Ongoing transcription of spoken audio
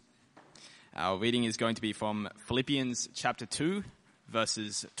Our reading is going to be from Philippians chapter 2,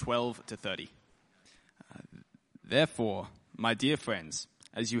 verses 12 to 30. Therefore, my dear friends,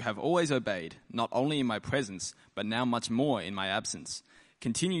 as you have always obeyed, not only in my presence, but now much more in my absence,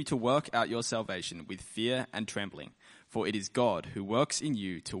 continue to work out your salvation with fear and trembling, for it is God who works in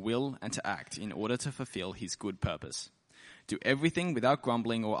you to will and to act in order to fulfill his good purpose. Do everything without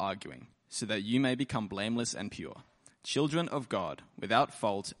grumbling or arguing, so that you may become blameless and pure, children of God, without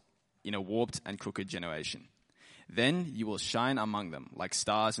fault in a warped and crooked generation. Then you will shine among them like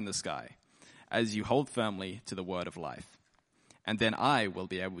stars in the sky, as you hold firmly to the word of life. And then I will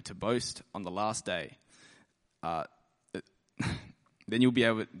be able to boast on the last day. Then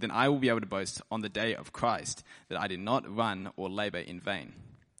I will be able to boast on the day of Christ that I did not run or labor in vain.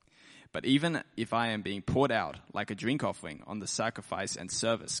 But even if I am being poured out like a drink offering on the sacrifice and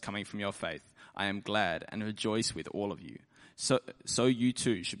service coming from your faith, I am glad and rejoice with all of you. So you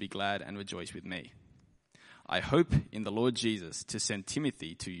too should be glad and rejoice with me. I hope in the Lord Jesus to send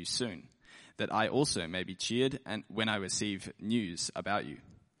Timothy to you soon, that I also may be cheered and when I receive news about you.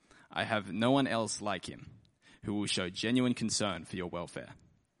 I have no one else like him, who will show genuine concern for your welfare.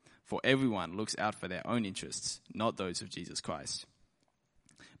 For everyone looks out for their own interests, not those of Jesus Christ.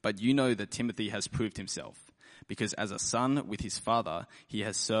 But you know that Timothy has proved himself, because as a son with his father, he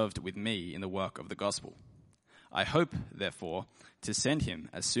has served with me in the work of the gospel. I hope, therefore, to send him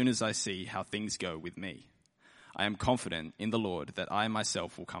as soon as I see how things go with me. I am confident in the Lord that I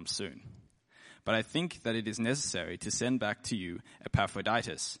myself will come soon. But I think that it is necessary to send back to you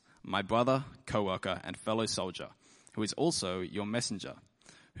Epaphroditus, my brother, co-worker, and fellow soldier, who is also your messenger,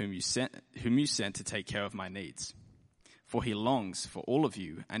 whom you sent to take care of my needs. For he longs for all of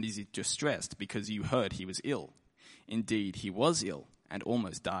you and is distressed because you heard he was ill. Indeed, he was ill and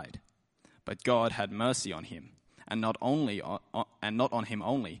almost died. But God had mercy on him, and not on him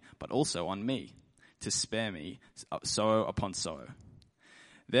only, but also on me, to spare me sorrow upon sorrow.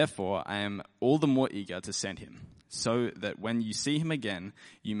 Therefore, I am all the more eager to send him, so that when you see him again,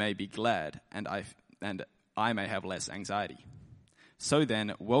 you may be glad, and I may have less anxiety. So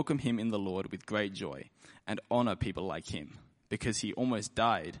then, welcome him in the Lord with great joy, and honor people like him, because he almost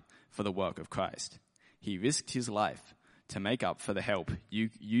died for the work of Christ. He risked his life to make up for the help you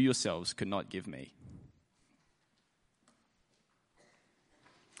yourselves could not give me.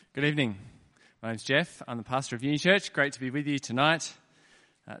 Good evening. My name's Jeff. I'm the pastor of Uni Church. Great to be with you tonight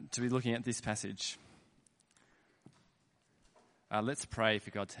to be looking at this passage. Let's pray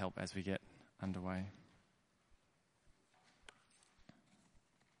for God's help as we get underway.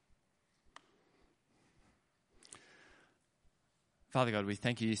 Father God, we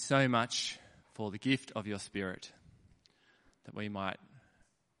thank you so much for the gift of your Spirit, that we might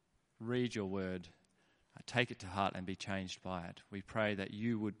read your word, take it to heart and be changed by it. We pray that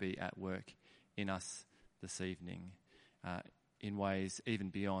you would be at work in us this evening in ways even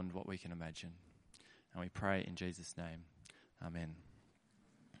beyond what we can imagine. And we pray in Jesus' name. Amen.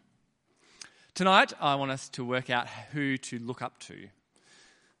 Tonight, I want us to work out who to look up to.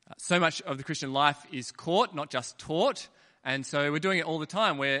 So much of the Christian life is caught, not just taught. And so we're doing it all the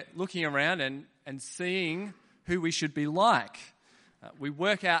time. We're looking around and seeing who we should be like. We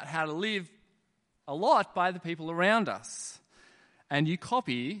work out how to live a lot by the people around us. And you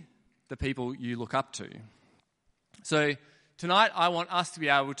copy the people you look up to. So tonight I want us to be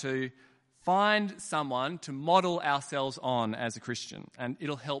able to find someone to model ourselves on as a Christian. And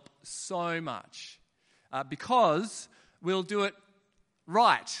it'll help so much. Because we'll do it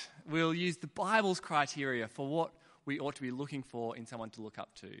right. We'll use the Bible's criteria for what we ought to be looking for in someone to look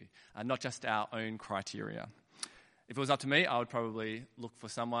up to, not just our own criteria. If it was up to me, I would probably look for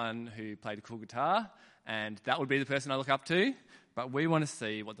someone who played a cool guitar, and that would be the person I look up to, but we want to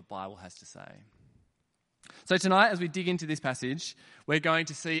see what the Bible has to say. So tonight, as we dig into this passage, we're going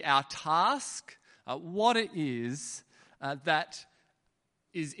to see our task, what it is that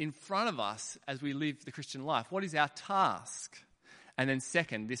is in front of us as we live the Christian life. What is our task? And then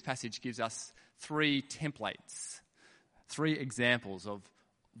second, this passage gives us 3 templates, 3 examples of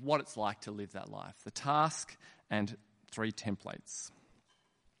what it's like to live that life. The task and 3 templates.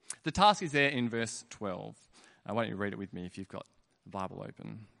 The task is there in verse 12. Why don't you read it with me if you've got the Bible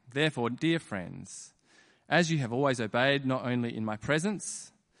open. Therefore, dear friends, as you have always obeyed, not only in my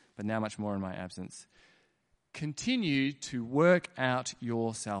presence, but now much more in my absence, continue to work out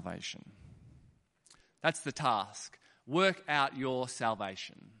your salvation. That's the task. Work out your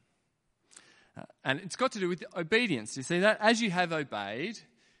salvation. And it's got to do with obedience. You see that? As you have obeyed,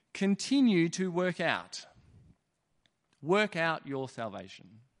 continue to work out. Work out your salvation.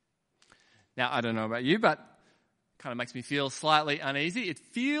 Now, I don't know about you, but kind of makes me feel slightly uneasy. It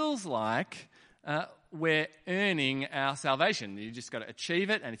feels like we're earning our salvation. You just got to achieve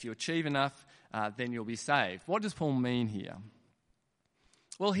it, and if you achieve enough, then you'll be saved. What does Paul mean here?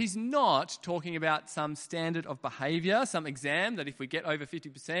 Well, he's not talking about some standard of behaviour, some exam that if we get over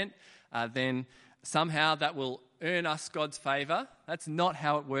 50%, then somehow that will earn us God's favour. That's not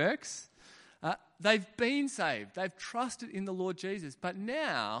how it works. They've been saved. They've trusted in the Lord Jesus. But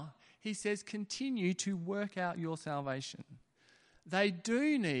now, he says, continue to work out your salvation. They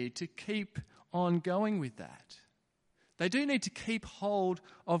do need to keep on going with that. They do need to keep hold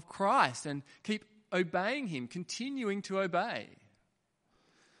of Christ and keep obeying him, continuing to obey.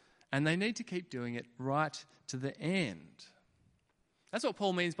 And they need to keep doing it right to the end. That's what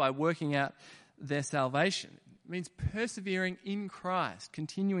Paul means by working out their salvation. It means persevering in Christ,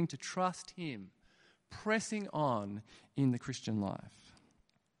 continuing to trust him, pressing on in the Christian life.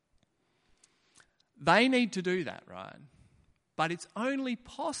 They need to do that, right? But it's only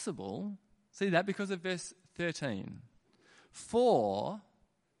possible, see that, because of verse 13. For,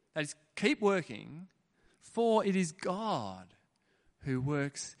 that is, keep working, for it is God who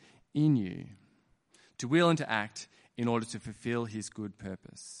works in you to will and to act in order to fulfill his good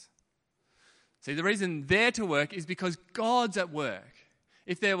purpose. See, the reason they're to work is because God's at work.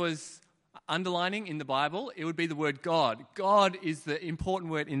 If there was underlining in the Bible, it would be the word God. God is the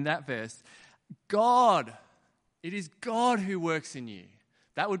important word in that verse. God, it is God who works in you.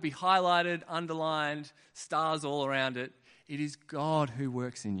 That would be highlighted, underlined, stars all around it. It is God who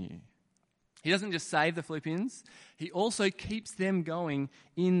works in you. He doesn't just save the Philippians, he also keeps them going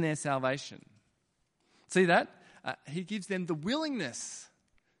in their salvation. See that? He gives them the willingness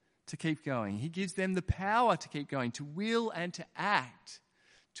to keep going. He gives them the power to keep going, to will and to act,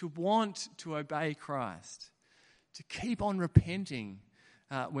 to want to obey Christ, to keep on repenting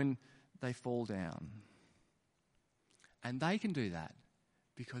when they fall down. And they can do that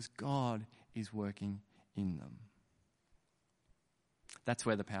because God is working in them. That's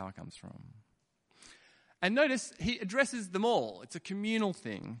where the power comes from. And notice he addresses them all. It's a communal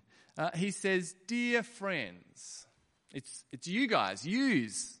thing. He says, dear friends, it's you guys,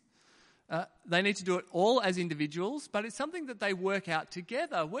 yous. They need to do it all as individuals, but it's something that they work out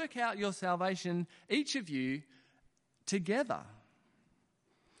together. Work out your salvation, each of you, together.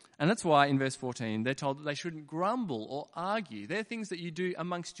 And that's why in verse 14 they're told that they shouldn't grumble or argue. They're things that you do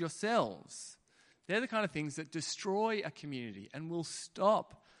amongst yourselves. They're the kind of things that destroy a community and will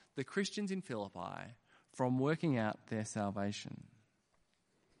stop the Christians in Philippi from working out their salvation.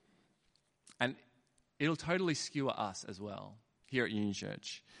 And it'll totally skewer us as well here at Union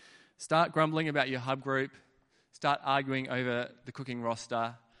Church. Start grumbling about your hub group, start arguing over the cooking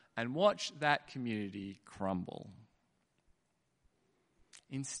roster, and watch that community crumble.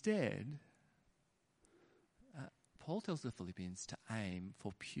 Instead, Paul tells the Philippians to aim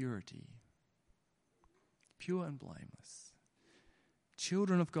for purity, pure and blameless.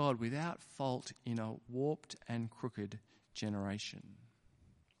 Children of God without fault in a warped and crooked generation.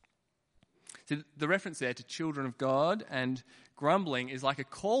 So the reference there to children of God and grumbling is like a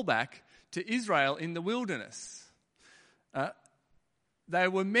callback to Israel in the wilderness. They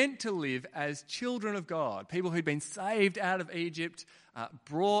were meant to live as children of God, people who'd been saved out of Egypt,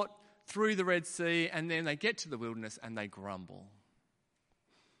 brought through the Red Sea, and then they get to the wilderness and they grumble.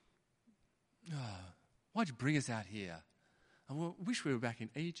 Oh, why'd you bring us out here? I wish we were back in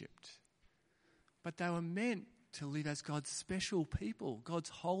Egypt. But they were meant to live as God's special people, God's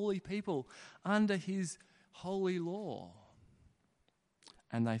holy people, under his holy law.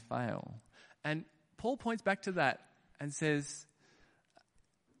 And they fail. And Paul points back to that and says,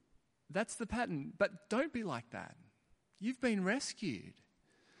 that's the pattern, but don't be like that. You've been rescued.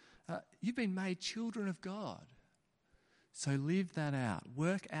 You've been made children of God. So live that out.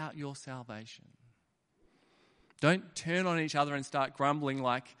 Work out your salvation. Don't turn on each other and start grumbling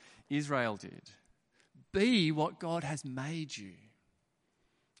like Israel did. Be what God has made you.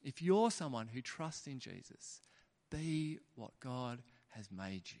 If you're someone who trusts in Jesus, be what God has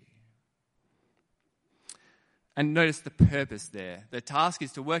made you. And notice the purpose there. The task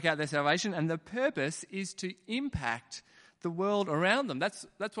is to work out their salvation, and the purpose is to impact the world around them. That's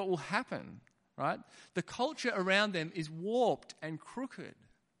what will happen, right? The culture around them is warped and crooked.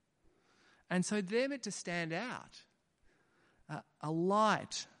 And so they're meant to stand out, a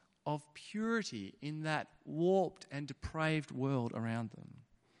light of purity in that warped and depraved world around them.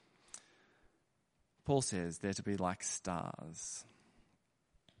 Paul says they're to be like stars.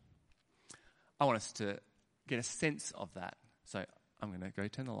 I want us to get a sense of that. So I'm going to go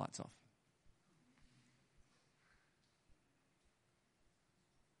turn the lights off.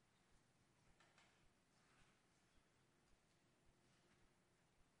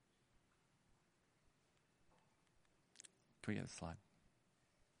 Can we get a slide?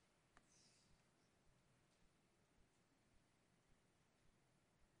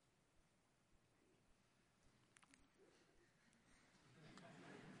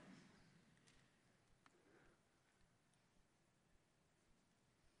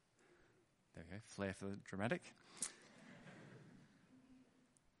 There we go. Flair for the dramatic.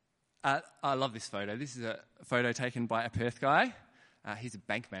 I love this photo. This is a photo taken by a Perth guy. He's a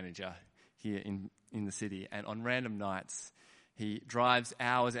bank manager here in the city, and on random nights he drives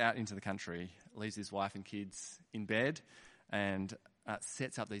hours out into the country, leaves his wife and kids in bed, and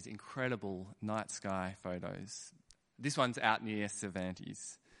sets up these incredible night sky photos. This one's out near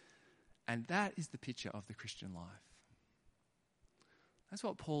Cervantes, and that is the picture of the Christian life. That's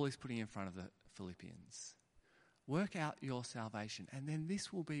what Paul is putting in front of the Philippians. Work out your salvation, and then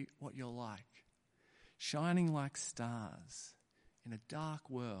this will be what you're like. Shining like stars in a dark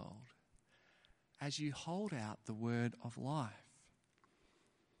world as you hold out the word of life.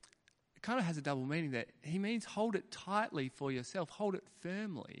 It kind of has a double meaning there. He means hold it tightly for yourself, hold it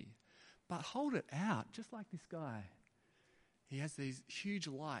firmly, but hold it out, just like this guy. He has these huge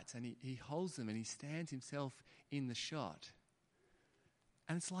lights and he holds them and he stands himself in the shot.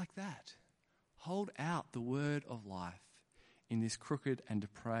 And it's like that. Hold out the word of life in this crooked and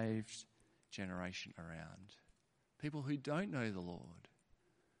depraved generation around. People who don't know the Lord,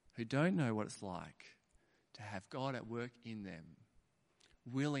 who don't know what it's like to have God at work in them,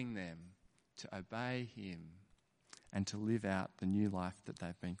 willing them to obey him and to live out the new life that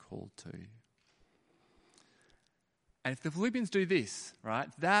they've been called to. And if the Philippians do this, right,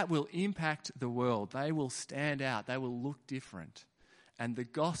 that will impact the world. They will stand out. They will look different. And the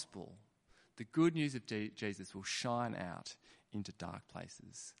gospel, the good news of Jesus, will shine out into dark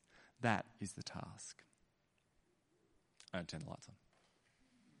places. That is the task. I don't turn the lights on.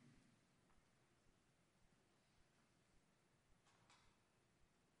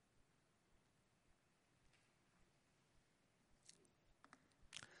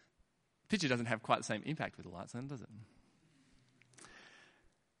 Picture doesn't have quite the same impact with the lights on, does it?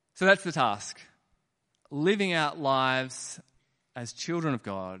 So that's the task. Living out lives as children of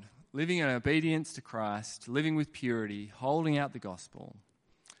God, living in obedience to Christ, living with purity, holding out the gospel.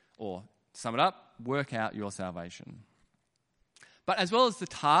 Or, to sum it up, work out your salvation. But as well as the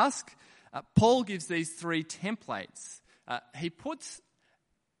task, Paul gives these three templates. He puts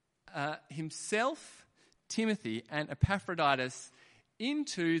himself, Timothy, and Epaphroditus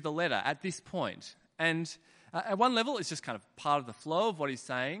into the letter at this point. And at one level, it's just kind of part of the flow of what he's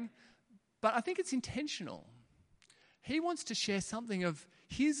saying. But I think it's intentional. He wants to share something of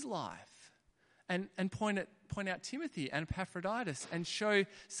his life and point out Timothy and Epaphroditus and show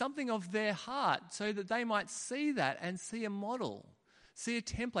something of their heart so that they might see that and see a model, see a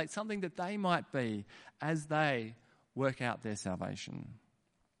template, something that they might be as they work out their salvation.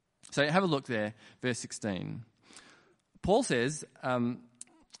 So have a look there, verse 16. Paul says,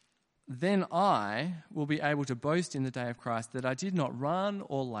 then I will be able to boast in the day of Christ that I did not run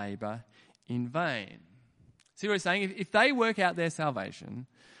or labour in vain. See what he's saying? If they work out their salvation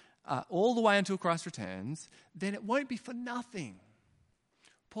all the way until Christ returns, then it won't be for nothing.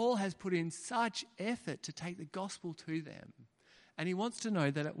 Paul has put in such effort to take the gospel to them, and he wants to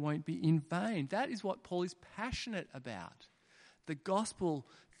know that it won't be in vain. That is what Paul is passionate about, the gospel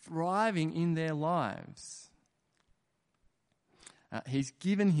thriving in their lives. He's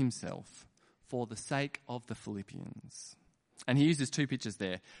given himself for the sake of the Philippians. And he uses two pictures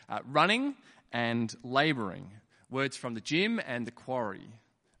there, running and labouring, words from the gym and the quarry.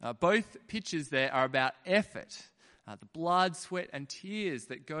 Both pictures there are about effort, the blood, sweat and tears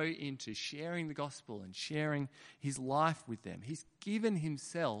that go into sharing the gospel and sharing his life with them. He's given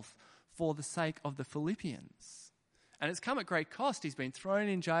himself for the sake of the Philippians. And it's come at great cost. He's been thrown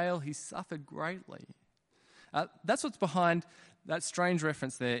in jail. He's suffered greatly. That's what's behind that strange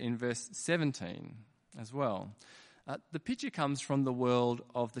reference there in verse 17 as well. The picture comes from the world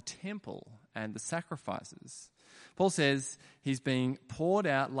of the temple and the sacrifices. Paul says he's being poured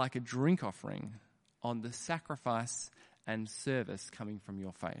out like a drink offering on the sacrifice and service coming from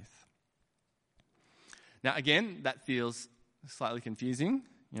your faith. Now again, that feels slightly confusing.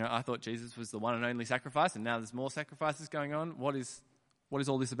 You know, I thought Jesus was the one and only sacrifice, and now there's more sacrifices going on. What is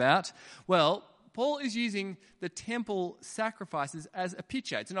all this about? Well, Paul is using the temple sacrifices as a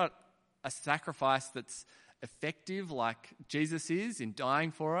picture. It's not a sacrifice that's effective like Jesus is in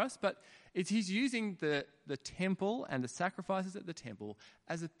dying for us, but he's using the temple and the sacrifices at the temple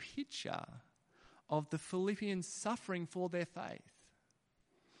as a picture of the Philippians suffering for their faith.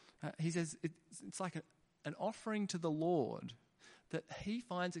 He says it's like an offering to the Lord that he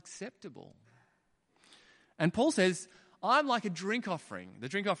finds acceptable. And Paul says, I'm like a drink offering. The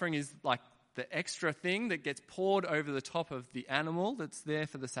drink offering is like the extra thing that gets poured over the top of the animal that's there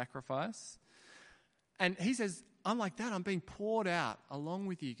for the sacrifice. And he says, I'm like that. I'm being poured out along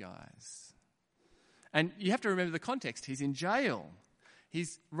with you guys. And you have to remember the context. He's in jail.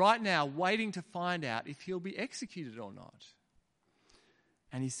 He's right now waiting to find out if he'll be executed or not.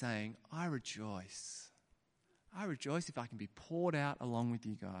 And he's saying, I rejoice. I rejoice if I can be poured out along with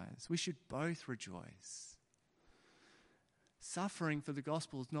you guys. We should both rejoice. Suffering for the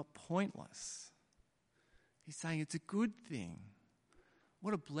gospel is not pointless. He's saying it's a good thing.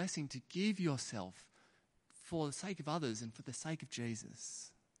 What a blessing to give yourself for the sake of others and for the sake of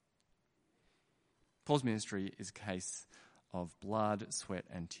Jesus. Paul's ministry is a case of blood, sweat,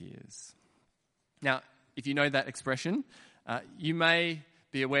 and tears. Now, if you know that expression, you may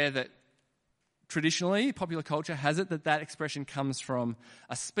be aware that traditionally, popular culture has it that expression comes from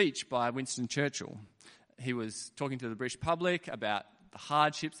a speech by Winston Churchill. He was talking to the British public about the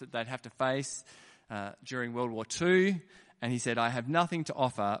hardships that they'd have to face during World War II, and he said, I have nothing to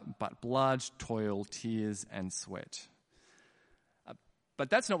offer but blood, toil, tears, and sweat. But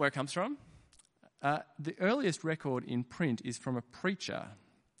that's not where it comes from. The earliest record in print is from a preacher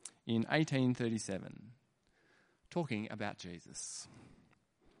in 1837 talking about Jesus.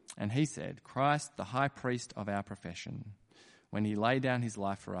 And he said, Christ, the high priest of our profession, when he laid down his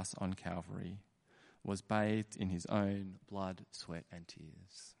life for us on Calvary, was bathed in his own blood, sweat, and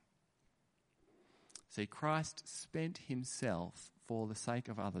tears. See, Christ spent himself for the sake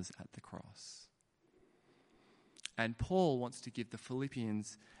of others at the cross. And Paul wants to give the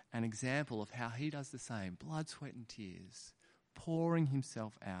Philippians an example of how he does the same, blood, sweat, and tears, pouring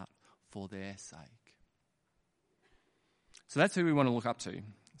himself out for their sake. So that's who we want to look up to.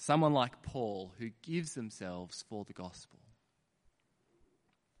 Someone like Paul who gives themselves for the gospel.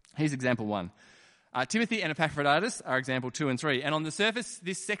 Here's example 1. Timothy and Epaphroditus are example 2 and 3. And on the surface,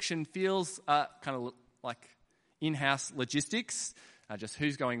 this section feels kind of like in-house logistics, just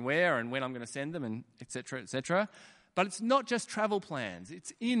who's going where and when I'm going to send them, and etc., etc. But it's not just travel plans.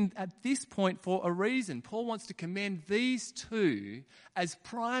 It's in at this point for a reason. Paul wants to commend these two as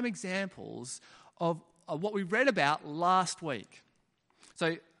prime examples of what we read about last week.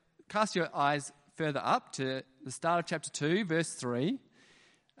 So cast your eyes further up to the start of chapter 2, verse 3.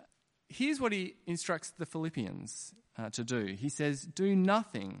 Here's what he instructs the Philippians to do. He says, do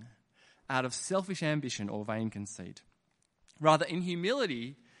nothing out of selfish ambition or vain conceit. Rather, in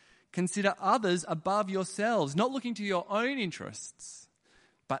humility, consider others above yourselves, not looking to your own interests,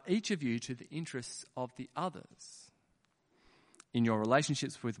 but each of you to the interests of the others. In your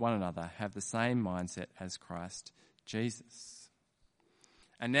relationships with one another, have the same mindset as Christ Jesus.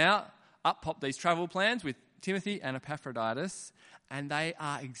 And now, up pop these travel plans with Timothy and Epaphroditus, and they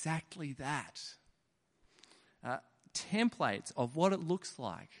are exactly that. Templates of what it looks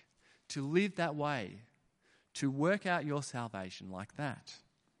like to live that way, to work out your salvation like that.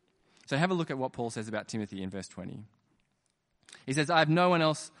 So have a look at what Paul says about Timothy in verse 20. He says, I have no one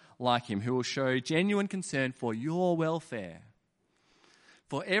else like him who will show genuine concern for your welfare.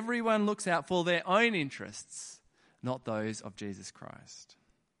 For everyone looks out for their own interests, not those of Jesus Christ.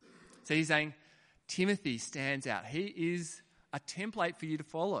 So he's saying, Timothy stands out. He is a template for you to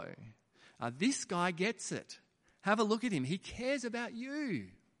follow. This guy gets it. Have a look at him. He cares about you,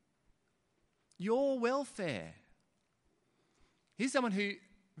 your welfare. He's someone who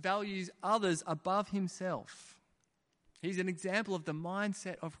values others above himself. He's an example of the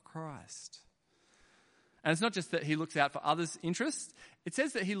mindset of Christ. And it's not just that he looks out for others' interests. It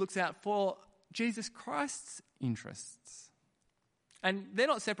says that he looks out for Jesus Christ's interests. And they're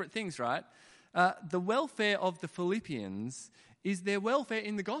not separate things, right? The welfare of the Philippians is their welfare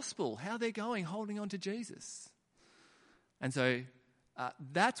in the gospel, how they're going, holding on to Jesus. And so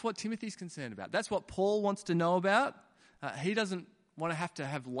that's what Timothy's concerned about. That's what Paul wants to know about. He doesn't want to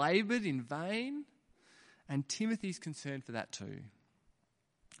have laboured in vain. And Timothy's concerned for that too.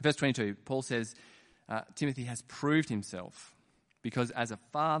 Verse 22, Paul says, Timothy has proved himself because as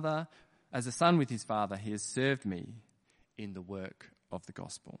a son with his father, he has served me in the work of the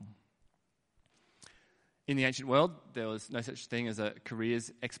gospel. In the ancient world, there was no such thing as a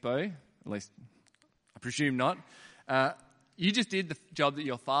careers expo, at least I presume not. You just did the job that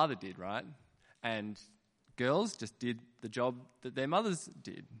your father did, right? And girls just did the job that their mothers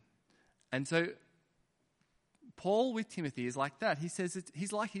did. And so Paul with Timothy is like that. He says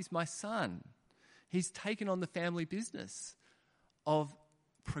he's my son. He's taken on the family business of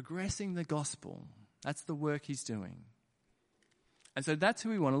progressing the gospel. That's the work he's doing. And so that's who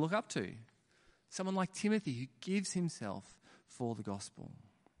we want to look up to. Someone like Timothy who gives himself for the gospel.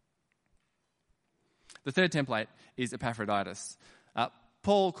 The third template is Epaphroditus.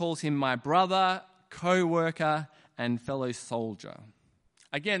 Paul calls him my brother, co-worker, and fellow soldier.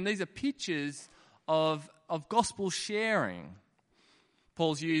 Again, these are pictures of gospel sharing.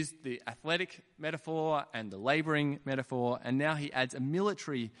 Paul's used the athletic metaphor and the labouring metaphor, and now he adds a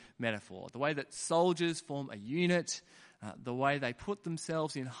military metaphor, the way that soldiers form a unit, the way they put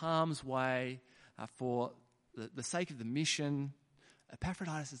themselves in harm's way for the sake of the mission.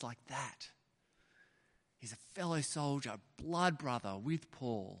 Epaphroditus is like that. He's a fellow soldier, blood brother with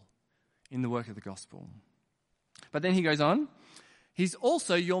Paul in the work of the gospel. But then he goes on, he's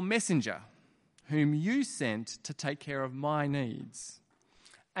also your messenger, whom you sent to take care of my needs.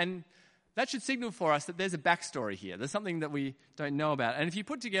 And that should signal for us that there's a backstory here. There's something that we don't know about. And if you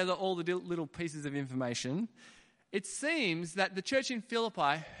put together all the little pieces of information, it seems that the church in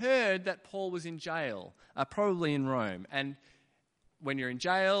Philippi heard that Paul was in jail, probably in Rome. And when you're in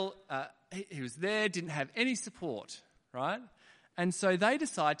jail, he was there, didn't have any support, right? And so they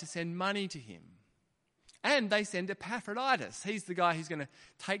decide to send money to him. And they send Epaphroditus. He's the guy who's going to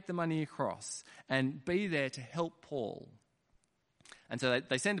take the money across and be there to help Paul. And so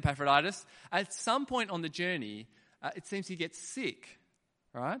they send Epaphroditus. At some point on the journey, it seems he gets sick,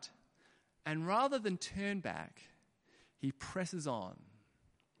 right? And rather than turn back, he presses on.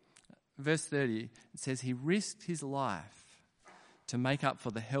 Verse 30, it says, he risked his life to make up for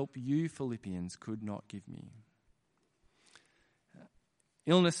the help you Philippians could not give me.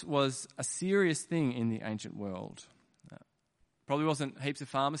 Illness was a serious thing in the ancient world. Probably wasn't heaps of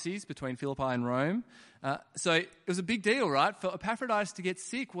pharmacies between Philippi and Rome. So it was a big deal, right? For Epaphroditus to get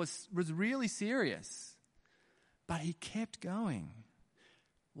sick was really serious. But he kept going.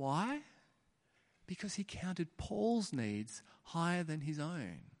 Why? Because he counted Paul's needs higher than his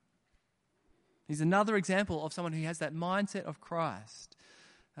own. He's another example of someone who has that mindset of Christ.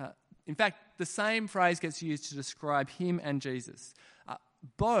 In fact, the same phrase gets used to describe him and Jesus.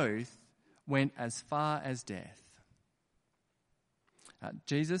 Both went as far as death.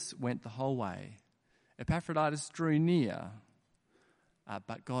 Jesus went the whole way. Epaphroditus drew near,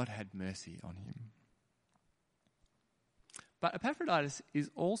 but God had mercy on him. But Epaphroditus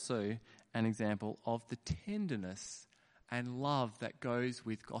is also an example of the tenderness and love that goes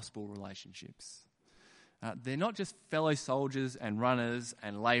with gospel relationships. They're not just fellow soldiers and runners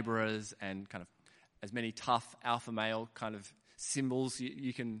and labourers and kind of as many tough alpha male kind of symbols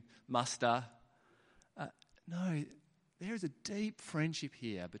you can muster. No, there is a deep friendship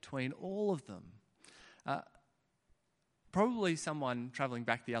here between all of them. Probably someone travelling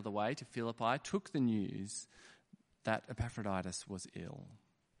back the other way to Philippi took the news that Epaphroditus was ill.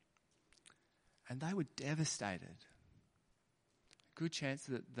 And they were devastated. Good chance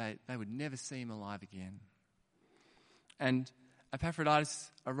that they would never see him alive again. And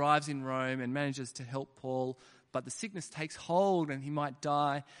Epaphroditus arrives in Rome and manages to help Paul, but the sickness takes hold and he might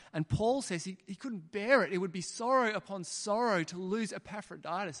die. And Paul says he couldn't bear it. It would be sorrow upon sorrow to lose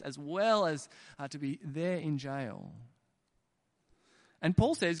Epaphroditus as well as to be there in jail. And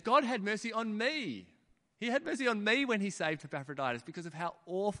Paul says, God had mercy on me. He had mercy on me when he saved Epaphroditus because of how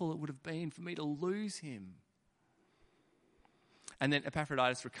awful it would have been for me to lose him. And then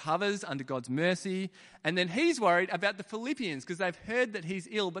Epaphroditus recovers under God's mercy. And then he's worried about the Philippians because they've heard that he's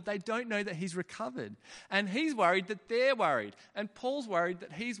ill, but they don't know that he's recovered. And he's worried that they're worried. And Paul's worried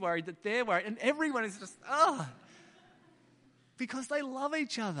that he's worried that they're worried. And everyone is just, because they love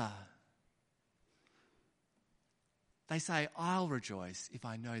each other. They say, I'll rejoice if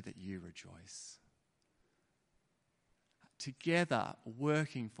I know that you rejoice. Together,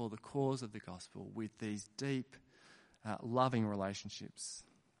 working for the cause of the gospel with these deep, loving relationships.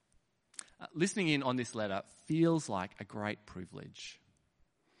 Listening in on this letter feels like a great privilege.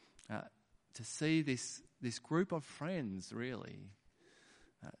 To see this group of friends, really,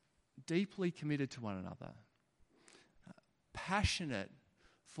 deeply committed to one another, passionate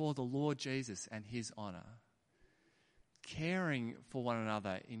for the Lord Jesus and his honour, caring for one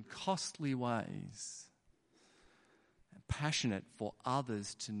another in costly ways, passionate for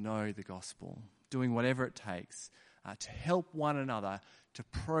others to know the gospel, doing whatever it takes to help one another to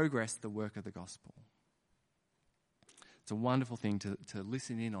progress the work of the gospel. It's a wonderful thing to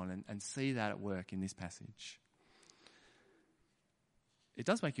listen in on and see that at work in this passage. It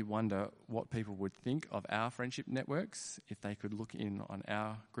does make you wonder what people would think of our friendship networks if they could look in on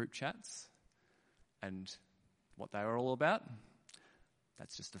our group chats and what they were all about.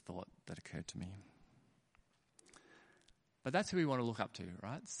 That's just a thought that occurred to me. But that's who we want to look up to,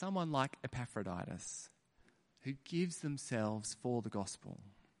 right? Someone like Epaphroditus, who gives themselves for the gospel.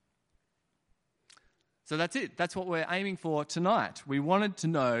 So that's it. That's what we're aiming for tonight. We wanted to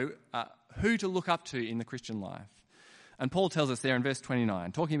know who to look up to in the Christian life. And Paul tells us there in verse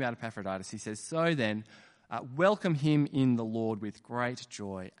 29, talking about Epaphroditus, he says, "So then, welcome him in the Lord with great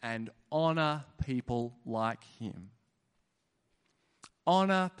joy and honour people like him."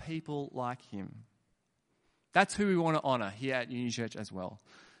 Honour people like him. That's who we want to honour here at Uni Church as well.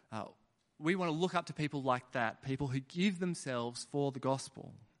 We want to look up to people like that, people who give themselves for the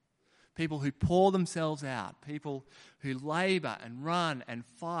gospel, people who pour themselves out, people who labour and run and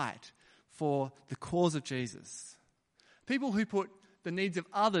fight for the cause of Jesus, people who put the needs of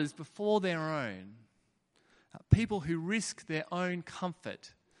others before their own, people who risk their own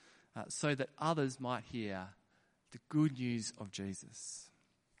comfort so that others might hear the good news of Jesus.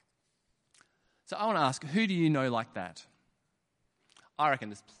 So I want to ask, who do you know like that? I reckon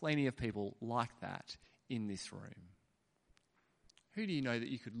there's plenty of people like that in this room. Who do you know that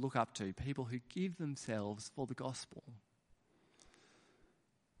you could look up to? People who give themselves for the gospel.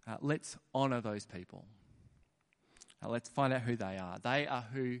 Let's honour those people. Let's find out who they are. They are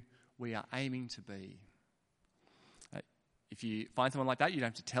who we are aiming to be. If you find someone like that, you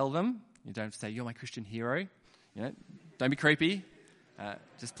don't have to tell them. You don't have to say, "You're my Christian hero." Don't be creepy.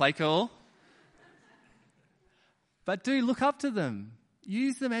 Just play cool. But do look up to them.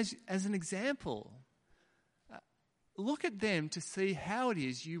 Use them as an example. Look at them to see how it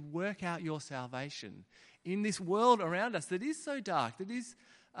is you work out your salvation in this world around us that is so dark, that is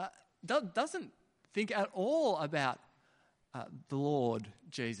doesn't think at all about the Lord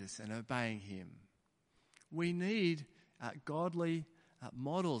Jesus and obeying him. We need godly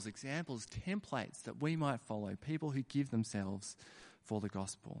models, examples, templates that we might follow, people who give themselves for the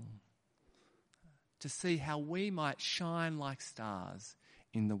gospel, to see how we might shine like stars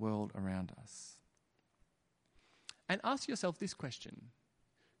in the world around us. And ask yourself this question: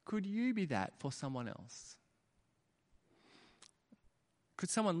 could you be that for someone else? Could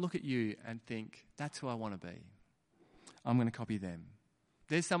someone look at you and think, "That's who I want to be. I'm going to copy them"?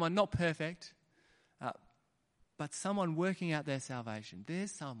 There's someone not perfect, but someone working out their salvation.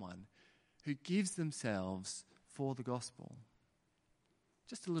 There's someone who gives themselves for the gospel.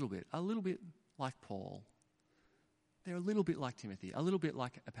 Just a little bit like Paul. They're a little bit like Timothy, a little bit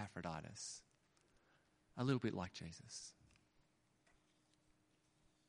like Epaphroditus, a little bit like Jesus.